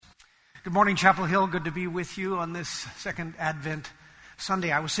Good morning, Chapel Hill. Good to be with you on this second Advent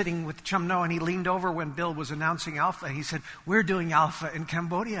Sunday. I was sitting with Chum No, and he leaned over when Bill was announcing Alpha. He said, "We're doing Alpha in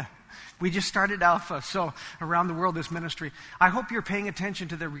Cambodia. We just started Alpha." So around the world, this ministry. I hope you're paying attention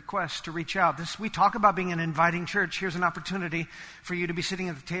to the request to reach out. We talk about being an inviting church. Here's an opportunity for you to be sitting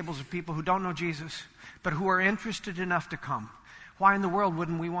at the tables of people who don't know Jesus, but who are interested enough to come. Why in the world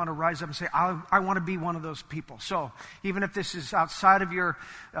wouldn't we want to rise up and say, I want to be one of those people? So even if this is outside of your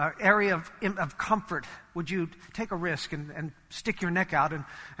area of comfort, would you take a risk and stick your neck out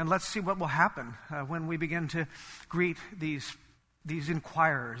and let's see what will happen when we begin to greet these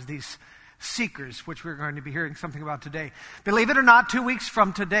inquirers, these seekers, which we're going to be hearing something about today. Believe it or not, 2 weeks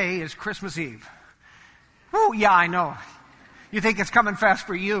from today is Christmas Eve. Oh, yeah, I know. You think it's coming fast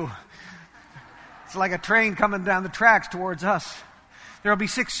for you. It's like a train coming down the tracks towards us. There will be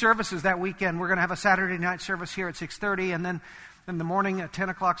 6 services that weekend. We're going to have a Saturday night service here at 6:30, and then in the morning a 10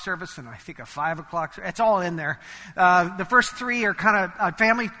 o'clock service, and I think a 5 o'clock. It's all in there. The first 3 are kind of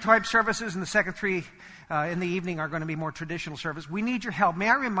family-type services, and the second 3 in the evening are going to be more traditional service. We need your help. May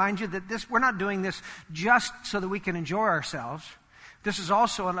I remind you that we're not doing this just so that we can enjoy ourselves. This is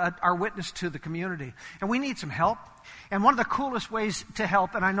also our witness to the community, and we need some help. And one of the coolest ways to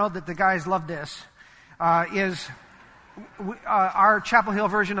help, and I know that the guys love this, is our Chapel Hill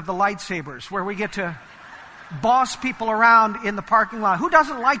version of the lightsabers, where we get to boss people around in the parking lot. Who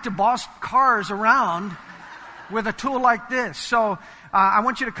doesn't like to boss cars around with a tool like this? So I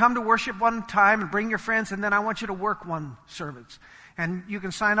want you to come to worship one time and bring your friends, and then I want you to work one service. And you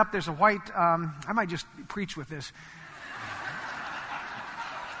can sign up. There's a white, I might just preach with this.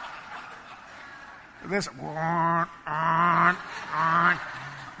 There's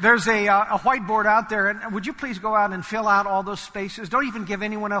a whiteboard out there, and would you please go out and fill out all those spaces? Don't even give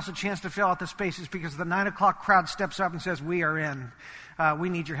anyone else a chance to fill out the spaces, because the 9 o'clock crowd steps up and says, "We are in. We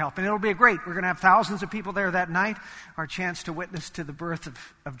need your help." And it'll be great. We're going to have thousands of people there that night, our chance to witness to the birth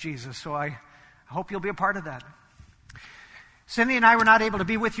of Jesus. So I hope you'll be a part of that. Cindy and I were not able to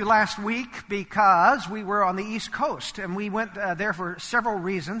be with you last week because we were on the East Coast, and we went there for several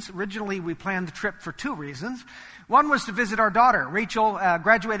reasons. Originally, we planned the trip for 2 reasons. One was to visit our daughter. Rachel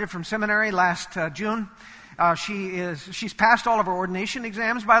graduated from seminary last June. She's passed all of her ordination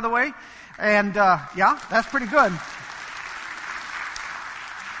exams, by the way, and yeah, that's pretty good.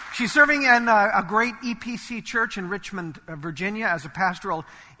 She's serving in a great EPC church in Richmond, Virginia, as a pastoral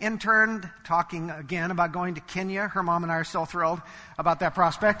intern, talking again about going to Kenya. Her mom and I are so thrilled about that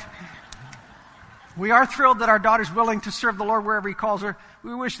prospect. We are thrilled that our daughter's willing to serve the Lord wherever He calls her.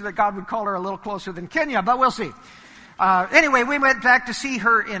 We wish that God would call her a little closer than Kenya, but we'll see. Anyway, we went back to see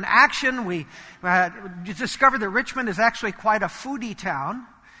her in action. We discovered that Richmond is actually quite a foodie town.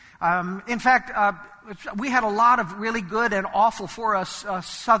 In fact, we had a lot of really good and awful for us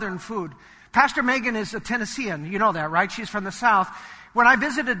Southern food. Pastor Megan is a Tennessean. You know that, right? She's from the South. When I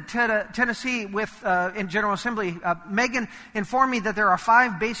visited Tennessee in General Assembly, Megan informed me that there are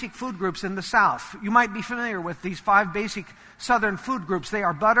 5 basic food groups in the South. You might be familiar with these 5 basic Southern food groups. They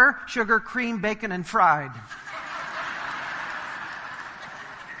are butter, sugar, cream, bacon, and fried.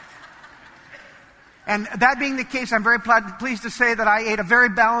 And that being the case, I'm very pleased to say that I ate a very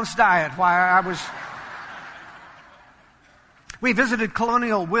balanced diet while I was... We visited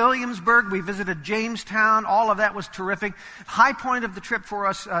Colonial Williamsburg. We visited Jamestown. All of that was terrific. High point of the trip for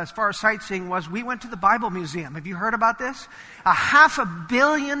us as far as sightseeing was we went to the Bible Museum. Have you heard about this? A $500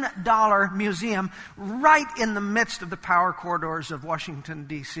 million museum right in the midst of the power corridors of Washington,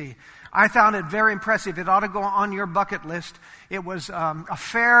 D.C. I found it very impressive. It ought to go on your bucket list. It was a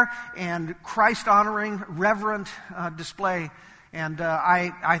fair and Christ-honoring, reverent display. And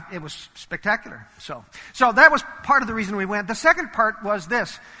it was spectacular. So that was part of the reason we went. The second part was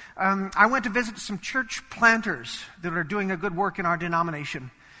this. I went to visit some church planters that are doing a good work in our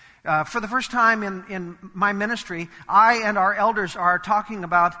denomination. For the first time in my ministry, I and our elders are talking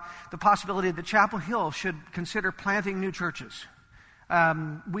about the possibility that Chapel Hill should consider planting new churches.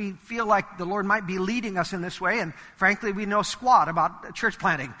 We feel like the Lord might be leading us in this way, and frankly, we know squat about church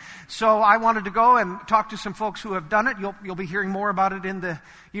planting. So I wanted to go and talk to some folks who have done it. You'll be hearing more about it in the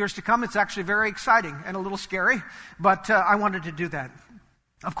years to come. It's actually very exciting and a little scary, but I wanted to do that.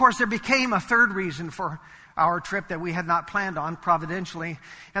 Of course, there became a third reason for our trip that we had not planned on providentially,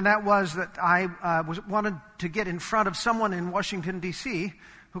 and that was that I wanted to get in front of someone in Washington, D.C.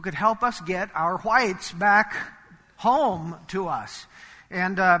 who could help us get our whites back home to us.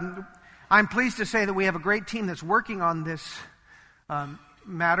 And I'm pleased to say that we have a great team that's working on this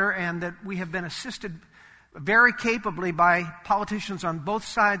matter, and that we have been assisted very capably by politicians on both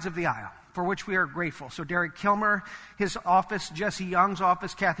sides of the aisle. for which we are grateful. So Derek Kilmer, his office, Jesse Young's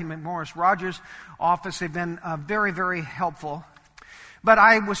office, Kathy McMorris Rogers' office, they've been very, very helpful. But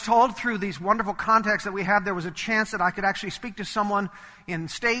I was told through these wonderful contacts that we have, there was a chance that I could actually speak to someone in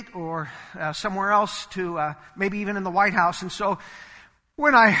state or somewhere else, to maybe even in the White House. And so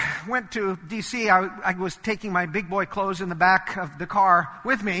when I went to D.C., I was taking my big boy clothes in the back of the car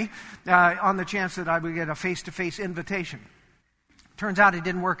with me on the chance that I would get a face-to-face invitation. Turns out it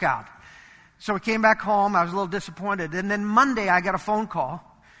didn't work out. So I came back home. I was a little disappointed. And then Monday, I got a phone call.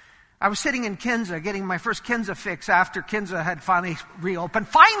 I was sitting in Kinza getting my first Kinza fix after Kinza had finally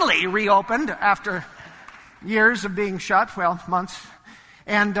reopened after years of being shut, well, months.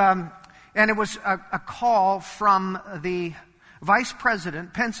 And it was a call from the Vice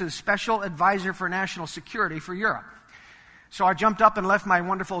President, Pence's special advisor for national security for Europe. So I jumped up and left my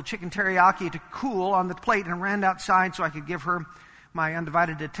wonderful chicken teriyaki to cool on the plate and ran outside so I could give her my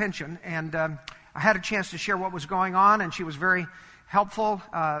undivided attention. And I had a chance to share what was going on, and she was very helpful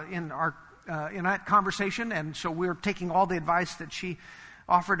in that conversation, and so we're taking all the advice that she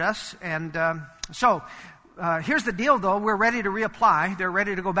offered us. And so here's the deal, though. We're ready to reapply. They're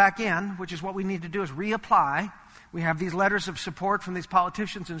ready to go back in, which is what we need to do, is reapply. We have these letters of support from these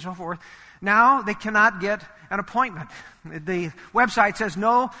politicians and so forth. Now they cannot get an appointment. The website says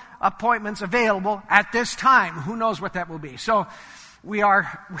no appointments available at this time. Who knows what that will be? So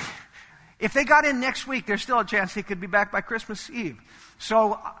if they got in next week, there's still a chance they could be back by Christmas Eve.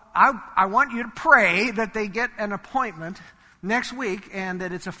 So I want you to pray that they get an appointment next week and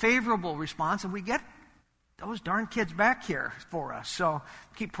that it's a favorable response and we get those darn kids back here for us. So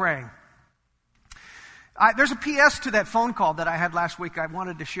keep praying. There's a PS to that phone call that I had last week I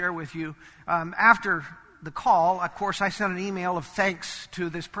wanted to share with you. After the call, of course, I sent an email of thanks to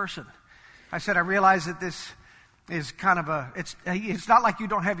this person. I said, I realize that this is kind of it's not like you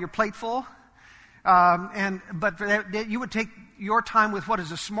don't have your plate full, but for that, you would take your time with what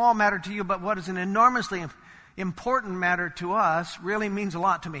is a small matter to you, but what is an enormously important matter to us really means a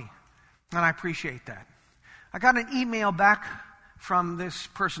lot to me, and I appreciate that. I got an email back from this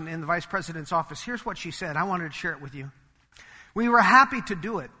person in the vice president's office. Here's what she said. I wanted to share it with you. We were happy to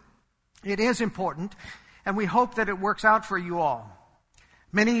do it. It is important, and we hope that it works out for you all.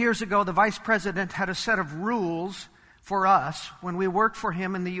 Many years ago, the vice president had a set of rules for us when we worked for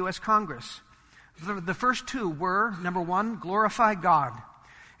him in the U.S. Congress. The first two were, number one, glorify God,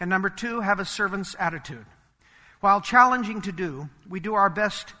 and number two, have a servant's attitude. While challenging to do, we do our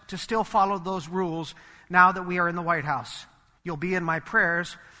best to still follow those rules now that we are in the White House. You'll be in my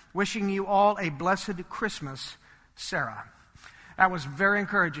prayers. Wishing you all a blessed Christmas, Sarah. That was very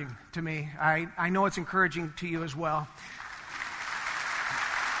encouraging to me. I know it's encouraging to you as well.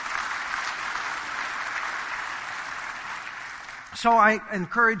 So I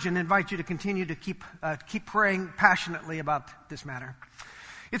encourage and invite you to continue to keep praying passionately about this matter.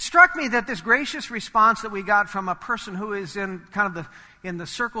 It struck me that this gracious response that we got from a person who is in kind of in the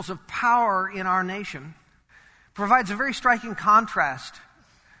circles of power in our nation provides a very striking contrast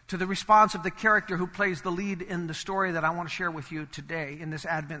to the response of the character who plays the lead in the story that I want to share with you today in this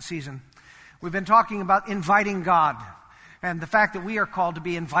Advent season. We've been talking about inviting God and the fact that we are called to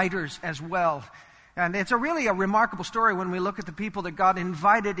be inviters as well. And it's really a remarkable story when we look at the people that God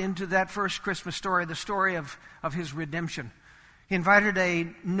invited into that first Christmas story, the story of His redemption. He invited a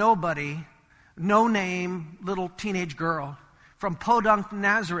nobody, no-name little teenage girl from Podunk,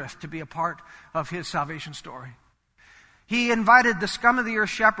 Nazareth, to be a part of His salvation story. He invited the scum of the earth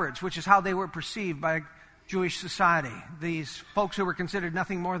shepherds, which is how they were perceived by Jewish society, these folks who were considered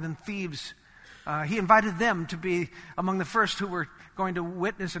nothing more than thieves. He invited them to be among the first who were going to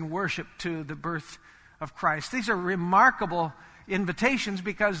witness and worship to the birth of Christ. These are remarkable invitations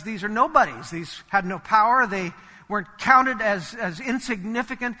because these are nobodies. These had no power. They weren't counted as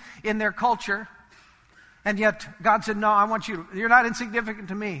insignificant in their culture. And yet God said, no, I want you, you're not insignificant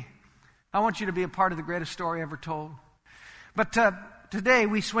to me. I want you to be a part of the greatest story ever told. But today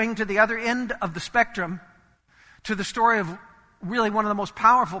we swing to the other end of the spectrum, to the story of really one of the most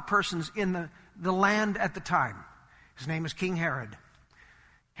powerful persons in the land at the time. His name is King Herod.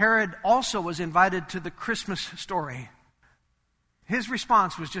 Herod also was invited to the Christmas story. His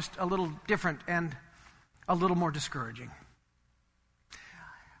response was just a little different and a little more discouraging.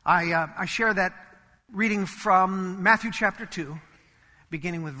 I share that reading from Matthew chapter 2,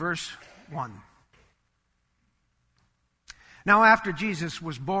 beginning with verse 1. Now after Jesus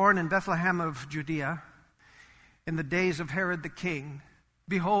was born in Bethlehem of Judea, in the days of Herod the king,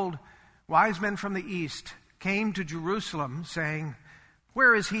 behold, wise men from the east came to Jerusalem, saying,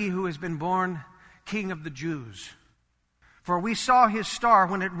 where is he who has been born King of the Jews? For we saw his star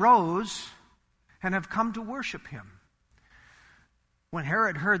when it rose and have come to worship him." When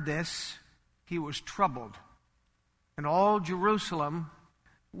Herod heard this, he was troubled, and all Jerusalem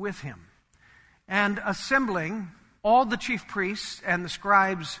with him. And assembling all the chief priests and the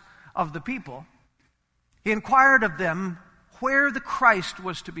scribes of the people, he inquired of them where the Christ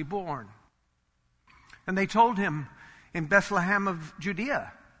was to be born. And they told him, "In Bethlehem of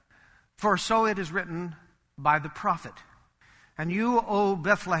Judea, for so it is written by the prophet. And you, O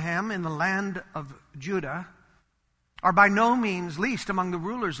Bethlehem, in the land of Judah, are by no means least among the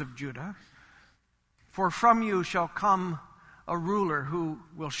rulers of Judah, for from you shall come a ruler who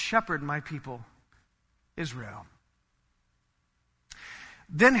will shepherd my people, Israel."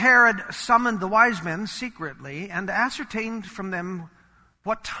 Then Herod summoned the wise men secretly and ascertained from them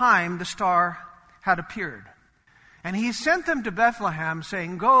what time the star had appeared. And he sent them to Bethlehem,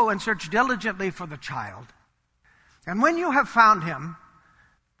 saying, "Go and search diligently for the child. And when you have found him,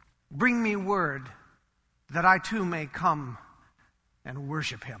 bring me word that I too may come and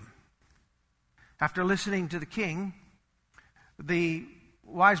worship him." After listening to the king, the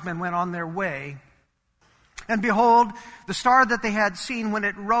wise men went on their way. And behold, the star that they had seen when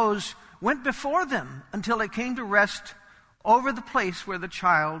it rose went before them until it came to rest over the place where the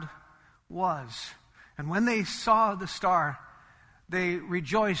child was. And when they saw the star, they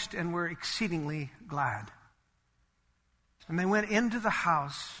rejoiced and were exceedingly glad. And they went into the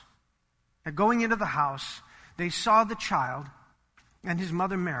house. And going into the house, they saw the child and his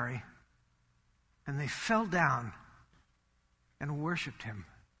mother Mary, and they fell down and worshipped him.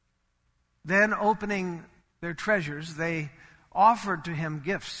 Then, opening their treasures, they offered to him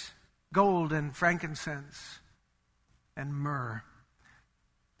gifts, gold and frankincense and myrrh.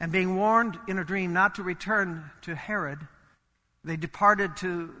 And being warned in a dream not to return to Herod, they departed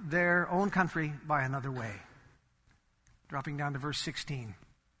to their own country by another way. Dropping down to verse 16.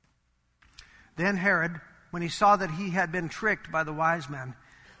 Then Herod, when he saw that he had been tricked by the wise men,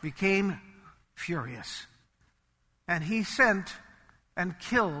 became furious. And he sent and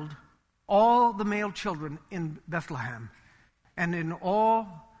killed all the male children in Bethlehem and in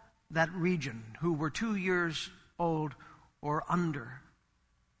all that region who were 2 years old or under,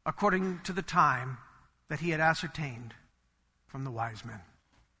 according to the time that he had ascertained from the wise men.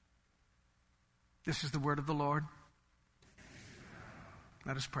 This is the word of the Lord.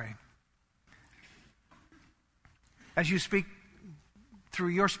 Let us pray. As you speak through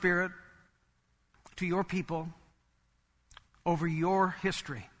your Spirit to your people over your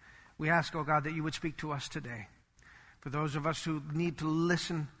history, we ask, oh God, that you would speak to us today. For those of us who need to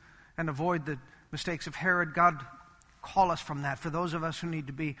listen and avoid the mistakes of Herod, God, call us from that. For those of us who need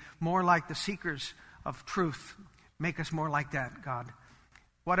to be more like the seekers of truth, make us more like that, God.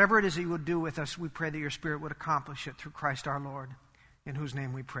 Whatever it is that you would do with us, we pray that your Spirit would accomplish it through Christ our Lord, in whose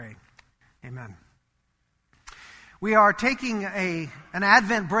name we pray. Amen. We are taking an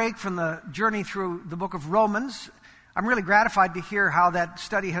Advent break from the journey through the book of Romans. I'm really gratified to hear how that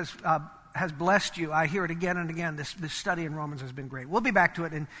study has blessed you. I hear it again and again. This study in Romans has been great. We'll be back to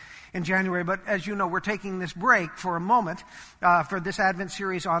it in January, but as you know, we're taking this break for a moment for this Advent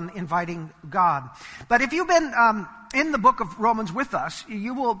series on inviting God. But if you've been in the book of Romans with us,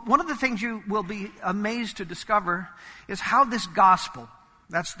 one of the things you will be amazed to discover is how this gospel,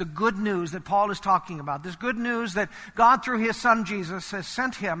 that's the good news that Paul is talking about. This good news that God, through his Son Jesus, has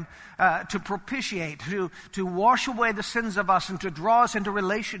sent him to propitiate, to wash away the sins of us and to draw us into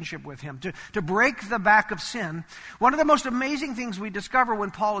relationship with him, to break the back of sin. One of the most amazing things we discover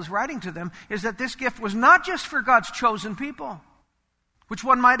when Paul is writing to them is that this gift was not just for God's chosen people, which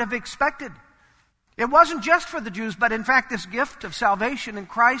one might have expected. It wasn't just for the Jews, but in fact this gift of salvation in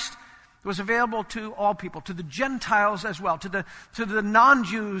Christ was available to all people, to the Gentiles as well, to the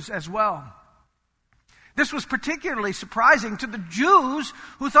non-Jews as well. This was particularly surprising to the Jews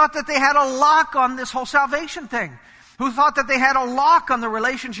who thought that they had a lock on this whole salvation thing, who thought that they had a lock on the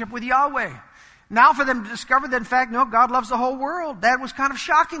relationship with Yahweh. Now for them to discover that in fact, no, God loves the whole world, that was kind of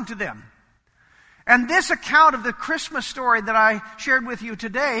shocking to them. And this account of the Christmas story that I shared with you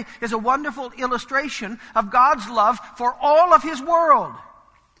today is a wonderful illustration of God's love for all of his world.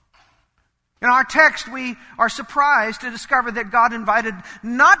 In our text, we are surprised to discover that God invited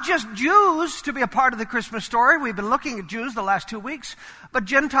not just Jews to be a part of the Christmas story. We've been looking at Jews the last 2 weeks, but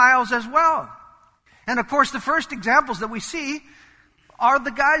Gentiles as well. And of course, the first examples that we see are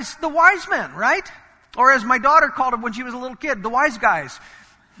the wise men, right? Or as my daughter called them when she was a little kid, the wise guys.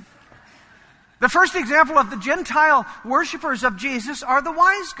 The first example of the Gentile worshipers of Jesus are the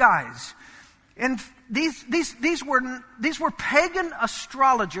wise guys. And these were pagan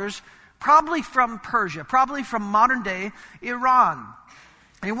astrologers probably from Persia, probably from modern-day Iran.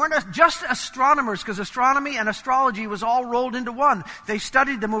 They weren't just astronomers, because astronomy and astrology was all rolled into one. They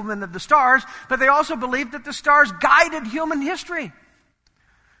studied the movement of the stars, but they also believed that the stars guided human history.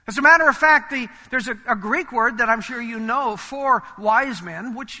 As a matter of fact, there's a Greek word that I'm sure you know for wise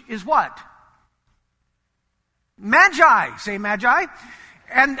men, which is what? Magi. Say magi.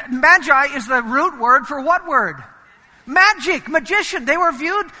 And magi is the root word for what word? Magic, magician. They were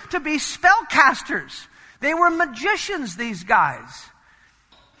viewed to be spellcasters. They were magicians, these guys.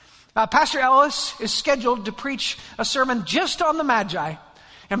 Pastor Ellis is scheduled to preach a sermon just on the Magi.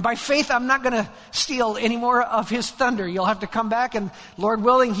 And by faith, I'm not going to steal any more of his thunder. You'll have to come back, and Lord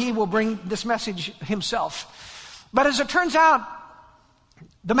willing, he will bring this message himself. But as it turns out,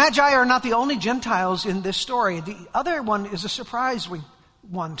 the Magi are not the only Gentiles in this story. The other one is a surprise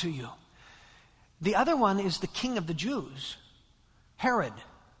one to you. The other one is the king of the Jews, Herod.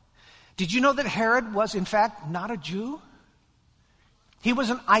 Did you know that Herod was, in fact, not a Jew? He was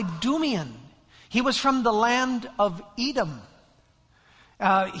an Idumean. He was from the land of Edom.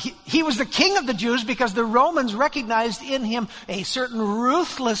 He was the king of the Jews because the Romans recognized in him a certain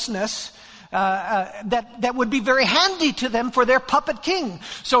ruthlessness that would be very handy to them for their puppet king.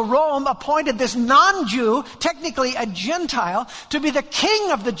 So Rome appointed this non-Jew, technically a Gentile, to be the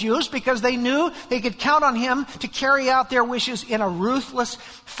king of the Jews because they knew they could count on him to carry out their wishes in a ruthless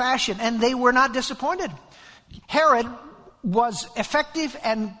fashion. And they were not disappointed. Herod was effective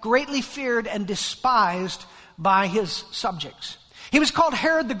and greatly feared and despised by his subjects. He was called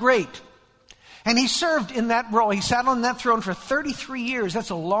Herod the Great. And he served in that role. He sat on that throne for 33 years. That's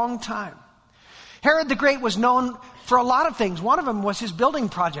a long time. Herod the Great was known for a lot of things. One of them was his building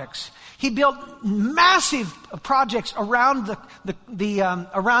projects. He built massive projects around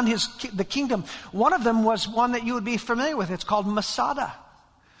the kingdom. One of them was one that you would be familiar with. It's called Masada.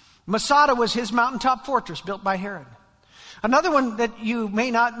 Masada was his mountaintop fortress built by Herod. Another one that you may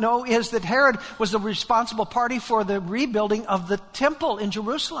not know is that Herod was the responsible party for the rebuilding of the temple in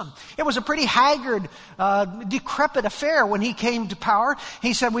Jerusalem. It was a pretty haggard, decrepit affair when he came to power.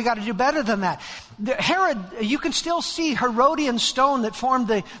 He said, we got to do better than that. Herod, you can still see Herodian stone that formed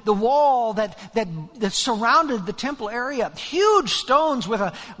the wall that surrounded the temple area. Huge stones with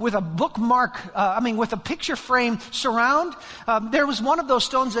a bookmark, with a picture frame surround. There was one of those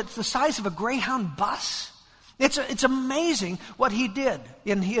stones that's the size of a Greyhound bus. It's amazing what he did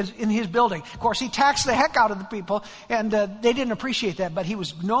in his building. Of course, he taxed the heck out of the people, and they didn't appreciate that, but he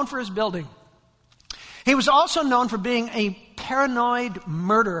was known for his building. He was also known for being a paranoid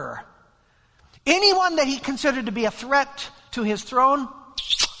murderer. Anyone that he considered to be a threat to his throne,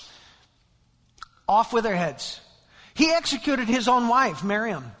 off with their heads. He executed his own wife,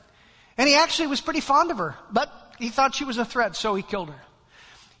 Miriam, and he actually was pretty fond of her, but he thought she was a threat, so he killed her.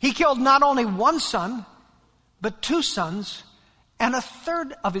 He killed not only one son, but 2 sons and a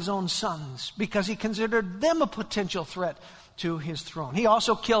third of his own sons because he considered them a potential threat to his throne. He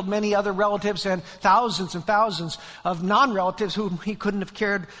also killed many other relatives and thousands of non-relatives whom he couldn't have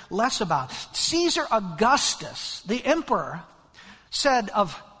cared less about. Caesar Augustus, the emperor, said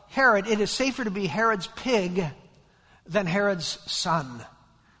of Herod, it is safer to be Herod's pig than Herod's son.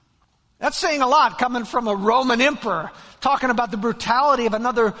 That's saying a lot coming from a Roman emperor talking about the brutality of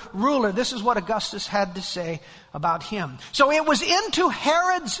another ruler. This is what Augustus had to say about him. So it was into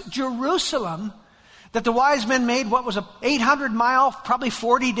Herod's Jerusalem that the wise men made what was a 800-mile, probably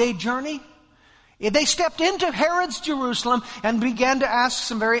 40-day journey. They stepped into Herod's Jerusalem and began to ask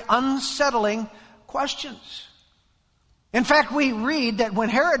some very unsettling questions. In fact, we read that when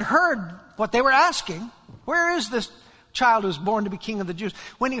Herod heard what they were asking, where is this child who was born to be king of the Jews?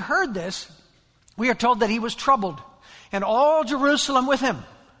 When he heard this, we are told that he was troubled, and all Jerusalem with him.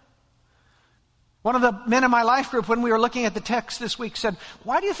 One of the men in my life group, when we were looking at the text this week, said,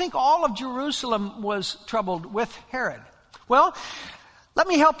 why do you think all of Jerusalem was troubled with Herod? Well, let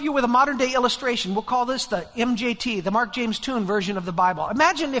me help you with a modern day illustration. We'll call this the MJT, the Mark James Toon version of the Bible.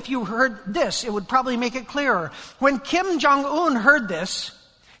 Imagine if you heard this, it would probably make it clearer. When Kim Jong-un heard this,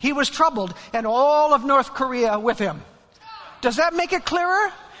 he was troubled, and all of North Korea with him. Does that make it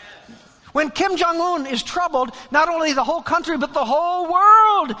clearer? When Kim Jong-un is troubled, not only the whole country, but the whole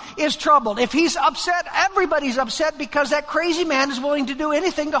world is troubled. If he's upset, everybody's upset because that crazy man is willing to do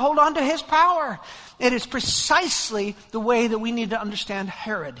anything to hold on to his power. It is precisely the way that we need to understand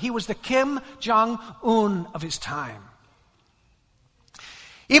Herod. He was the Kim Jong-un of his time.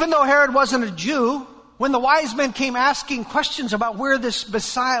 Even though Herod wasn't a Jew, when the wise men came asking questions about where this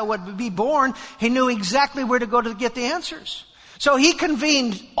Messiah would be born, he knew exactly where to go to get the answers. So he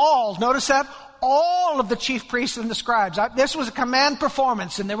convened all all of the chief priests and the scribes. This was a command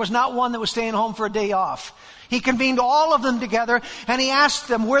performance, and there was not one that was staying home for a day off. He convened all of them together, and he asked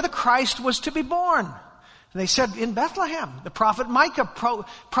them where the Christ was to be born. And they said, in Bethlehem. The prophet Micah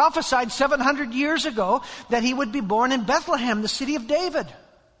prophesied 700 years ago that he would be born in Bethlehem, the city of David.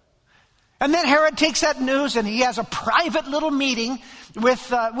 And then Herod takes that news and he has a private little meeting with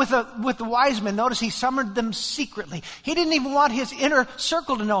the wise men. Notice he summoned them secretly. He didn't even want his inner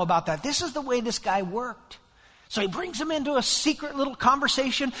circle to know about that. This is the way this guy worked. So he brings them into a secret little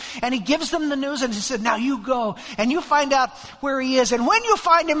conversation and he gives them the news and he said, now you go and you find out where he is. And when you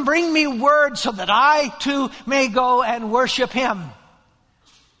find him, bring me word so that I too may go and worship him.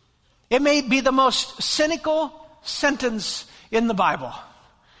 It may be the most cynical sentence in the Bible.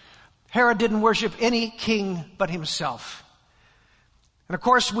 Herod didn't worship any king but himself. And of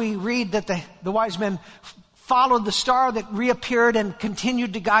course we read that the wise men followed the star that reappeared and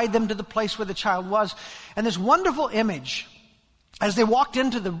continued to guide them to the place where the child was. And this wonderful image, as they walked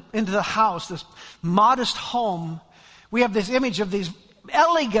into the house, this modest home, we have this image of these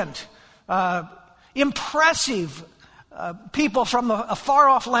elegant, impressive people from a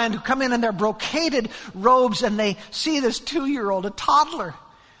far-off land who come in their brocaded robes and they see this 2-year-old, a toddler.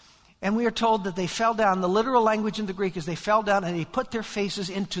 And we are told that they fell down. The literal language in the Greek is they fell down and they put their faces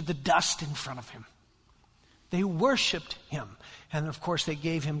into the dust in front of him. They worshiped him. And of course they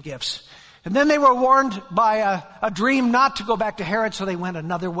gave him gifts. And then they were warned by a dream not to go back to Herod, so they went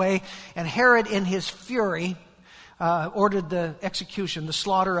another way. And Herod, in his fury, ordered the execution, the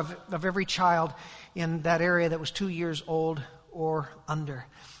slaughter of every child in that area that was 2 years old or under.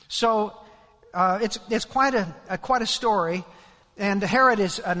 So it's quite a story. And Herod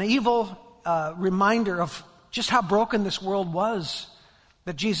is an evil reminder of just how broken this world was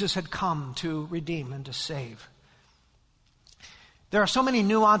that Jesus had come to redeem and to save. There are so many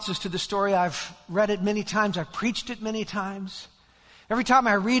nuances to the story. I've read it many times. I've preached it many times. Every time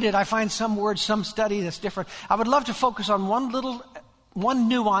I read it, I find some word, some study that's different. I would love to focus on one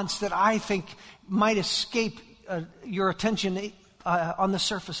nuance that I think might escape your attention on the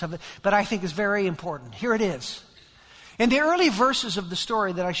surface of it, but I think is very important. Here it is. In the early verses of the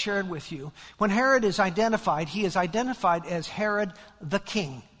story that I shared with you, when Herod is identified, he is identified as Herod the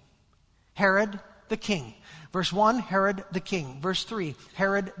king. Herod the king. Verse 1, Herod the king. Verse 3,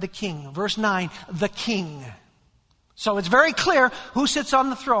 Herod the king. Verse 9, the king. So it's very clear who sits on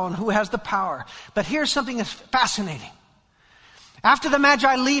the throne, who has the power. But here's something that's fascinating. After the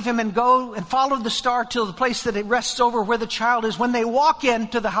Magi leave him and go and follow the star till the place that it rests over where the child is, when they walk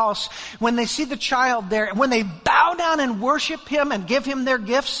into the house, when they see the child there, when they bow down and worship him and give him their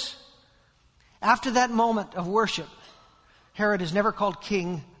gifts, after that moment of worship, Herod is never called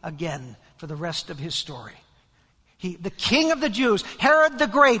king again for the rest of his story. The king of the Jews, Herod the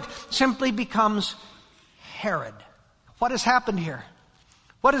Great, simply becomes Herod. What has happened here?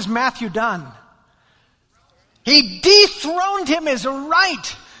 What has Matthew done? He dethroned him as a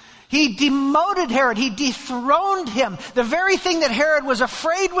right. He demoted Herod. He dethroned him. The very thing that Herod was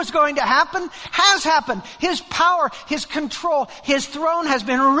afraid was going to happen has happened. His power, his control, his throne has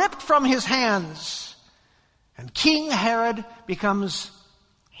been ripped from his hands. And King Herod becomes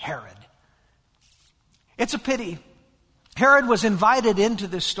Herod. It's a pity. Herod was invited into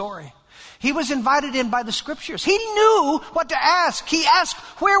this story. He was invited in by the scriptures. He knew what to ask. He asked,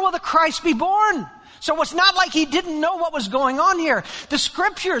 where will the Christ be born? So it's not like he didn't know what was going on here. The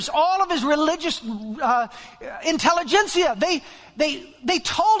scriptures, all of his religious intelligentsia, they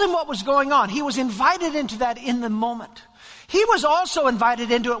told him what was going on. He was invited into that in the moment. He was also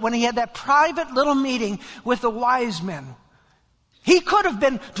invited into it when he had that private little meeting with the wise men. He could have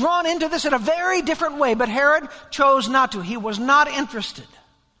been drawn into this in a very different way, but Herod chose not to. He was not interested.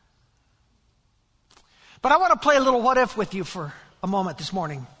 But I want to play a little what if with you for a moment this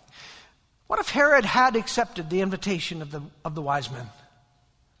morning. What if Herod had accepted the invitation of the wise men?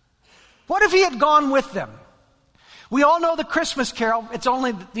 What if he had gone with them? We all know the Christmas carol. It's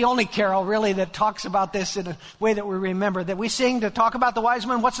the only carol really that talks about this in a way that we remember, that we sing to talk about the wise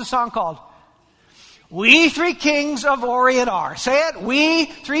men. What's the song called? We three kings of Orient are. Say it. We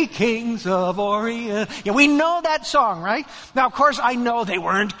three kings of Orient. Yeah, we know that song, right? Now, of course, I know they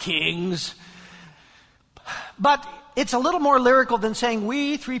weren't kings. But it's a little more lyrical than saying,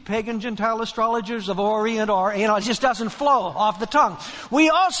 we three pagan Gentile astrologers of Orient are. You know, it just doesn't flow off the tongue.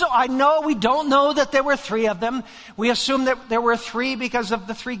 I know we don't know that there were three of them. We assume that there were three because of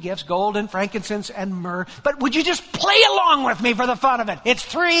the three gifts, gold and frankincense and myrrh. But would you just play along with me for the fun of it? It's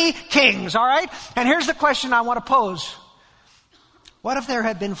three kings, all right? And here's the question I want to pose. What if there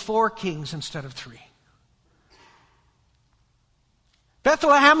had been 4 kings instead of 3?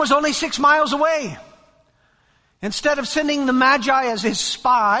 Bethlehem was only 6 miles away. Instead of sending the Magi as his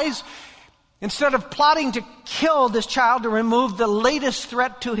spies, instead of plotting to kill this child to remove the latest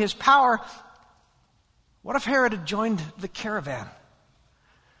threat to his power, what if Herod had joined the caravan?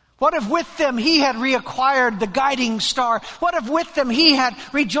 What if with them he had reacquired the guiding star? What if with them he had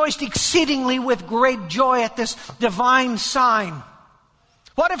rejoiced exceedingly with great joy at this divine sign?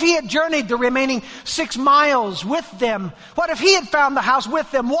 What if he had journeyed the remaining 6 miles with them? What if he had found the house with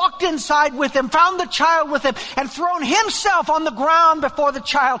them, walked inside with them, found the child with them, and thrown himself on the ground before the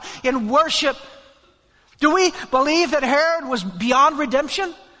child in worship? Do we believe that Herod was beyond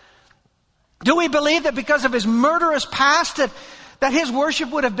redemption? Do we believe that because of his murderous past that his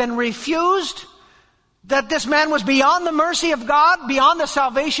worship would have been refused? That this man was beyond the mercy of God, beyond the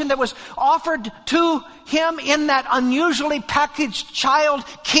salvation that was offered to him in that unusually packaged child,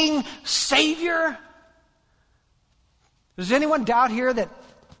 King, Savior? Does anyone doubt here that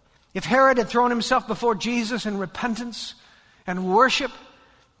if Herod had thrown himself before Jesus in repentance and worship,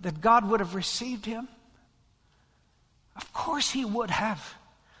 that God would have received him? Of course he would have.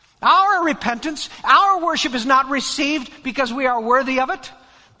 Our repentance, our worship is not received because we are worthy of it.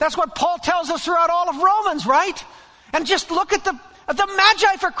 That's what Paul tells us throughout all of Romans, right? And just look at the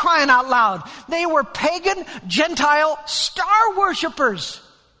Magi, for crying out loud. They were pagan, Gentile star worshipers.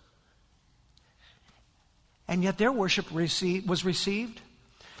 And yet their worship was received.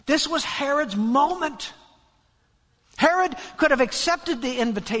 This was Herod's moment. Herod could have accepted the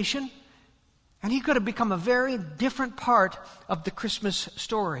invitation, and he could have become a very different part of the Christmas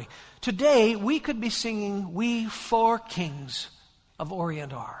story. Today, we could be singing, "We Four Kings of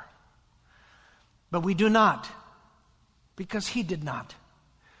Orient are." But we do not, because he did not.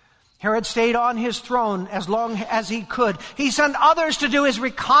 Herod stayed on his throne as long as he could. He sent others to do his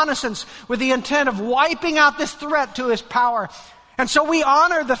reconnaissance with the intent of wiping out this threat to his power. And so we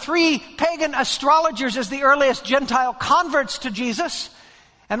honor the 3 pagan astrologers as the earliest Gentile converts to Jesus.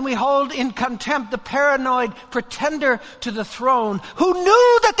 And we hold in contempt the paranoid pretender to the throne who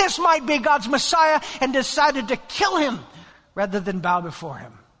knew that this might be God's Messiah and decided to kill him rather than bow before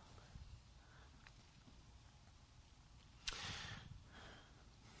him.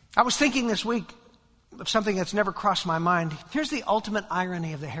 I was thinking this week of something that's never crossed my mind. Here's the ultimate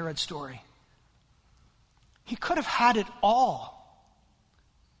irony of the Herod story. He could have had it all.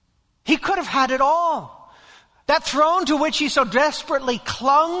 He could have had it all. That throne to which he so desperately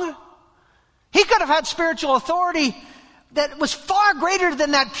clung, he could have had spiritual authority that was far greater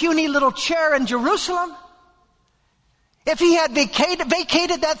than that puny little chair in Jerusalem. If he had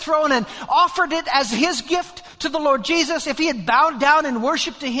vacated that throne and offered it as his gift to the Lord Jesus, if he had bowed down and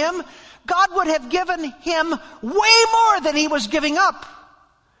worshiped to him, God would have given him way more than he was giving up.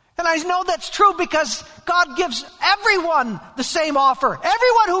 And I know that's true because God gives everyone the same offer.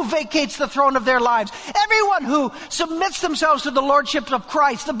 Everyone who vacates the throne of their lives. Everyone who submits themselves to the lordship of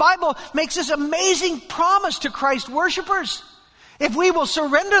Christ. The Bible makes this amazing promise to Christ worshipers. If we will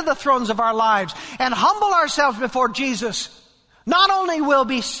surrender the thrones of our lives and humble ourselves before Jesus, not only will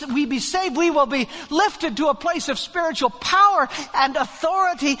we be saved, we will be lifted to a place of spiritual power and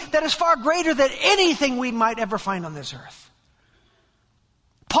authority that is far greater than anything we might ever find on this earth.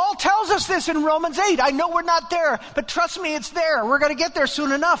 Paul tells us this in Romans 8. I know we're not there, but trust me, it's there. We're going to get there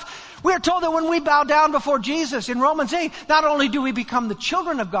soon enough. We are told that when we bow down before Jesus in Romans 8, not only do we become the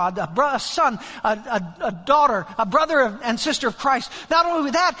children of God, a son, a daughter, a brother and sister of Christ, not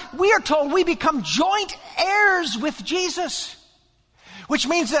only that, we are told we become joint heirs with Jesus. Which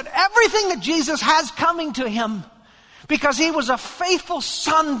means that everything that Jesus has coming to him, because he was a faithful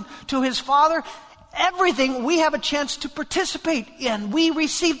son to his Father, everything we have a chance to participate in. We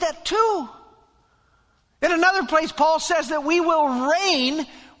receive that too. In another place, Paul says that we will reign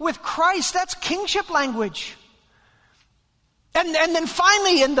with Christ. That's kingship language. And then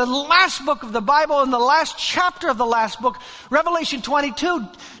finally, in the last book of the Bible, in the last chapter of the last book, Revelation 22,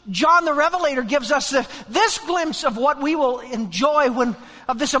 John the Revelator gives us this glimpse of what we will enjoy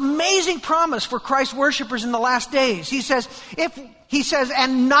of this amazing promise for Christ worshipers in the last days. He says,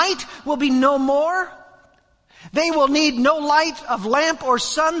 and night will be no more. They will need no light of lamp or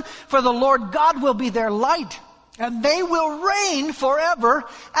sun, for the Lord God will be their light, and they will reign forever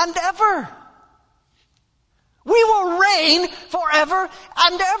and ever. We will reign forever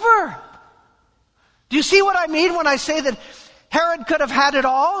and ever. Do you see what I mean when I say that Herod could have had it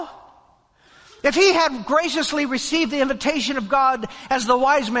all? If he had graciously received the invitation of God as the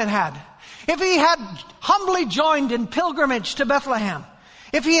wise men had, if he had humbly joined in pilgrimage to Bethlehem,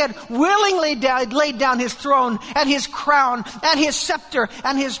 if he had willingly laid down his throne and his crown and his scepter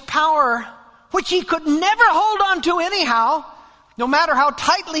and his power, which he could never hold on to anyhow, no matter how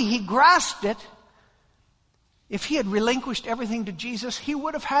tightly he grasped it, if he had relinquished everything to Jesus, he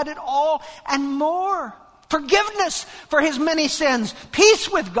would have had it all and more. Forgiveness for his many sins, peace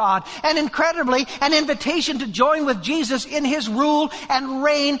with God, and incredibly, an invitation to join with Jesus in his rule and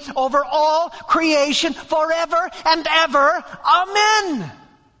reign over all creation forever and ever. Amen.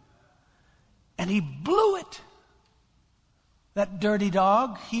 And he blew it. That dirty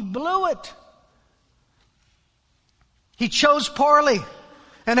dog, he blew it. He chose poorly,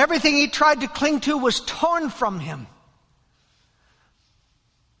 and everything he tried to cling to was torn from him.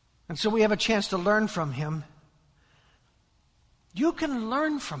 And so we have a chance to learn from him. You can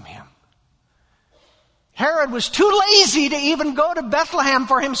learn from him. Herod was too lazy to even go to Bethlehem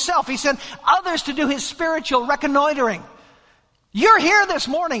for himself. He sent others to do his spiritual reconnoitering. You're here this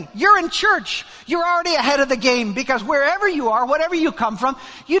morning. You're in church. You're already ahead of the game because wherever you are, whatever you come from,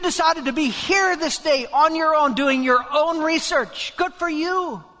 you decided to be here this day on your own, doing your own research. Good for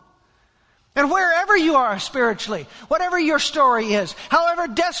you. And wherever you are spiritually, whatever your story is, however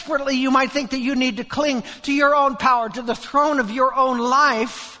desperately you might think that you need to cling to your own power, to the throne of your own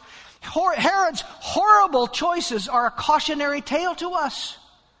life, Herod's horrible choices are a cautionary tale to us.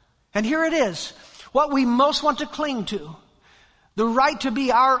 And here it is, what we most want to cling to, the right to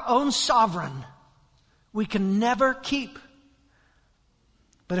be our own sovereign, we can never keep.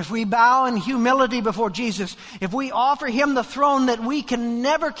 But if we bow in humility before Jesus, if we offer him the throne that we can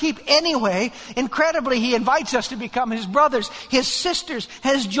never keep anyway, incredibly, he invites us to become his brothers, his sisters,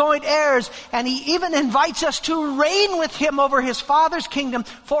 his joint heirs, and he even invites us to reign with him over his Father's kingdom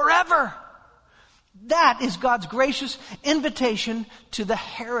forever. That is God's gracious invitation to the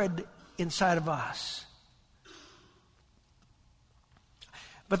Herod inside of us.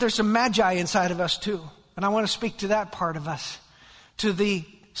 But there's some magi inside of us too, and I want to speak to that part of us, to the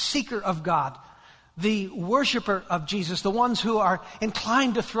seeker of God, the worshiper of Jesus, the ones who are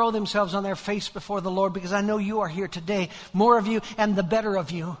inclined to throw themselves on their face before the Lord, because I know you are here today, more of you and the better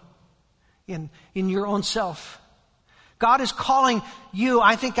of you in your own self. God is calling you,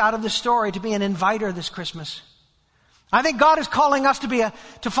 I think, out of this story to be an inviter this Christmas. I think God is calling us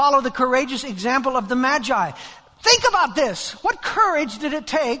to follow the courageous example of the Magi. Think about this. What courage did it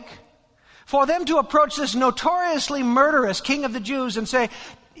take for them to approach this notoriously murderous king of the Jews and say,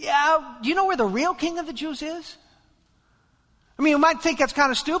 yeah, do you know where the real king of the Jews is? I mean, you might think that's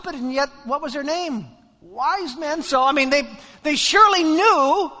kind of stupid, and yet, what was their name? Wise men. So, I mean, they surely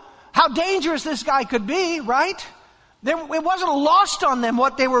knew how dangerous this guy could be, right? It wasn't lost on them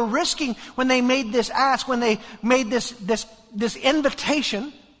what they were risking when they made this ask, when they made this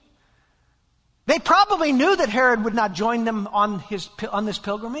invitation. They probably knew that Herod would not join them on this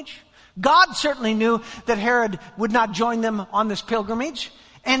pilgrimage. God certainly knew that Herod would not join them on this pilgrimage.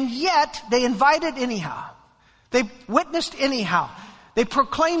 And yet, they invited anyhow. They witnessed anyhow. They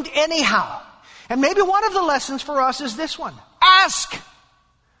proclaimed anyhow. And maybe one of the lessons for us is this one. Ask.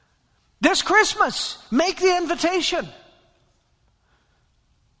 This Christmas, make the invitation.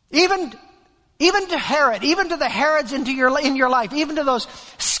 Even to Herod, even to the Herods in your life, even to those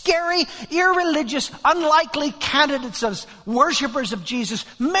scary, irreligious, unlikely candidates as worshipers of Jesus,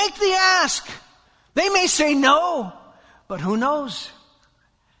 make the ask. They may say no, but who knows?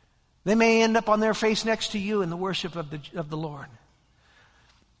 They may end up on their face next to you in the worship of the Lord.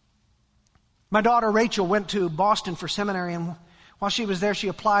 My daughter Rachel went to Boston for seminary, and while she was there, she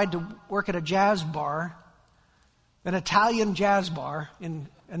applied to work at a jazz bar, an Italian jazz bar in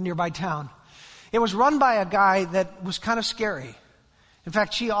a nearby town. It was run by a guy that was kind of scary. In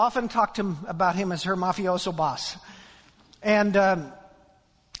fact, she often talked about him as her mafioso boss. And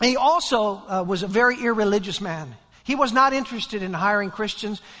he also was a very irreligious man. He was not interested in hiring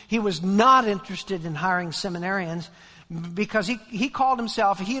Christians. He was not interested in hiring seminarians because he called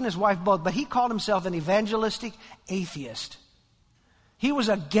himself, he and his wife both, but he called himself an evangelistic atheist. He was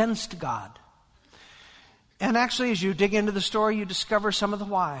against God. And actually, as you dig into the story, you discover some of the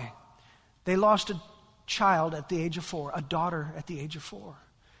why. They lost a child at the age of 4, a daughter at the age of 4.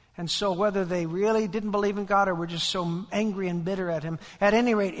 And so whether they really didn't believe in God or were just so angry and bitter at him, at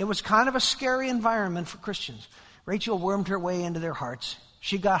any rate, it was kind of a scary environment for Christians. Rachel wormed her way into their hearts.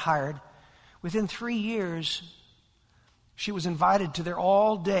 She got hired. Within 3 years, she was invited to their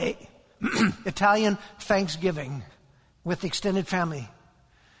all-day Italian Thanksgiving with the extended family.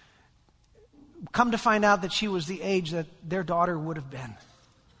 Come to find out that she was the age that their daughter would have been.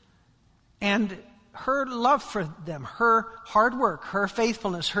 And her love for them, her hard work, her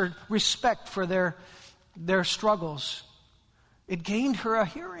faithfulness, her respect for their struggles, it gained her a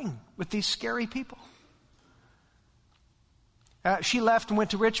hearing with these scary people. She left and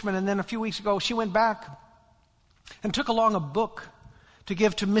went to Richmond, and then a few weeks ago she went back. and took along a book to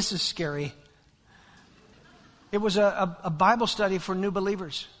give to Mrs. Scary. It was a Bible study for new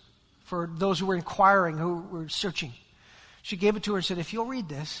believers, for those who were inquiring, who were searching. She gave it to her and said, if you'll read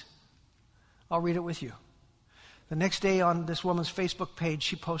this, I'll read it with you. The next day on this woman's Facebook page,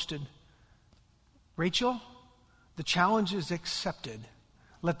 she posted, Rachel, the challenge is accepted.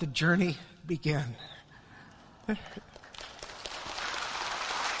 Let the journey begin.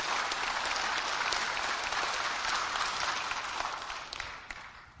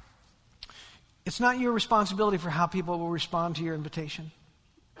 It's not your responsibility for how people will respond to your invitation.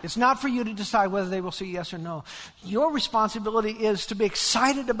 It's not for you to decide whether they will say yes or no. Your responsibility is to be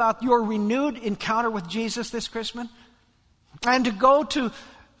excited about your renewed encounter with Jesus this Christmas and to go to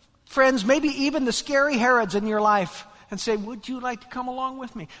friends, maybe even the scary Herods in your life, and say, would you like to come along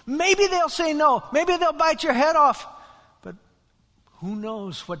with me? Maybe they'll say no. Maybe they'll bite your head off. But who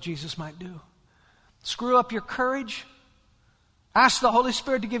knows what Jesus might do? Screw up your courage. Ask the Holy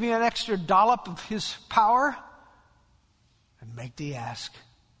Spirit to give you an extra dollop of His power. And make the ask.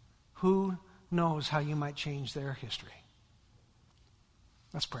 Who knows how you might change their history?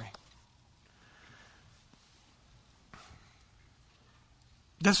 Let's pray.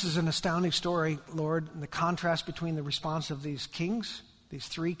 This is an astounding story, Lord, and the contrast between the response of these kings, these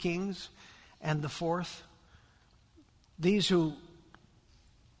three kings, and the fourth. These who,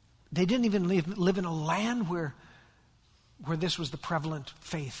 they didn't even live in a land where this was the prevalent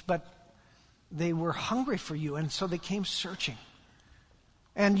faith, but they were hungry for you, and so they came searching.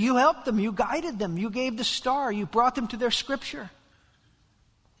 And you helped them, you guided them, you gave the star, you brought them to their scripture.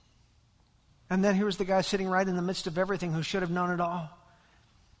 And then here was the guy sitting right in the midst of everything who should have known it all.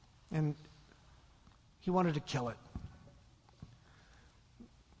 And he wanted to kill it.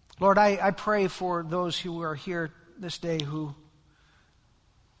 Lord, I pray for those who are here this day who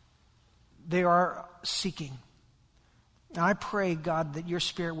they are seeking. And I pray, God, that your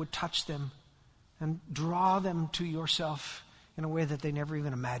Spirit would touch them and draw them to yourself in a way that they never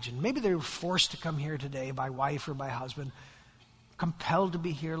even imagined. Maybe they were forced to come here today by wife or by husband, compelled to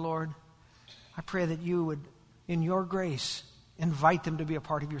be here, Lord. I pray that you would, in your grace, invite them to be a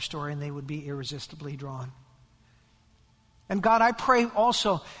part of your story and they would be irresistibly drawn. And God, I pray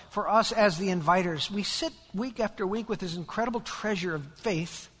also for us as the inviters. We sit week after week with this incredible treasure of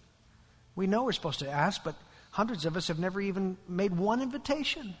faith. We know we're supposed to ask, but hundreds of us have never even made one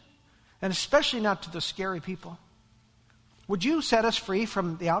invitation, and especially not to the scary people. Would you set us free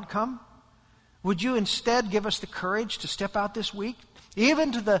from the outcome? Would you instead give us the courage to step out this week,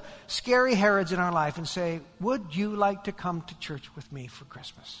 even to the scary Herods in our life, and say, would you like to come to church with me for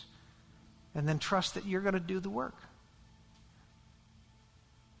Christmas? And then trust that you're going to do the work.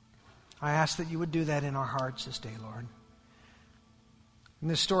 I ask that you would do that in our hearts this day, Lord. In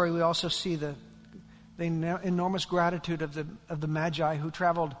this story, we also see the enormous gratitude of the Magi who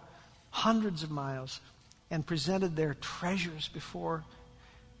traveled hundreds of miles and presented their treasures before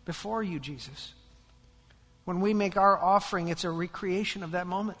you, Jesus. When we make our offering, it's a recreation of that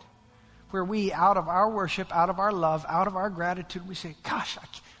moment where we, out of our worship, out of our love, out of our gratitude, we say, gosh,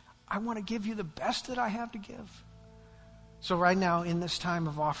 I want to give you the best that I have to give. So right now, in this time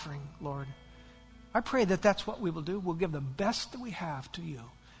of offering, Lord, I pray that that's what we will do. We'll give the best that we have to you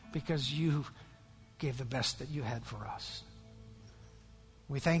because you gave the best that you had for us.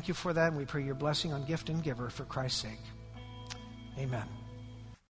 We thank you for that, and we pray your blessing on gift and giver for Christ's sake. Amen.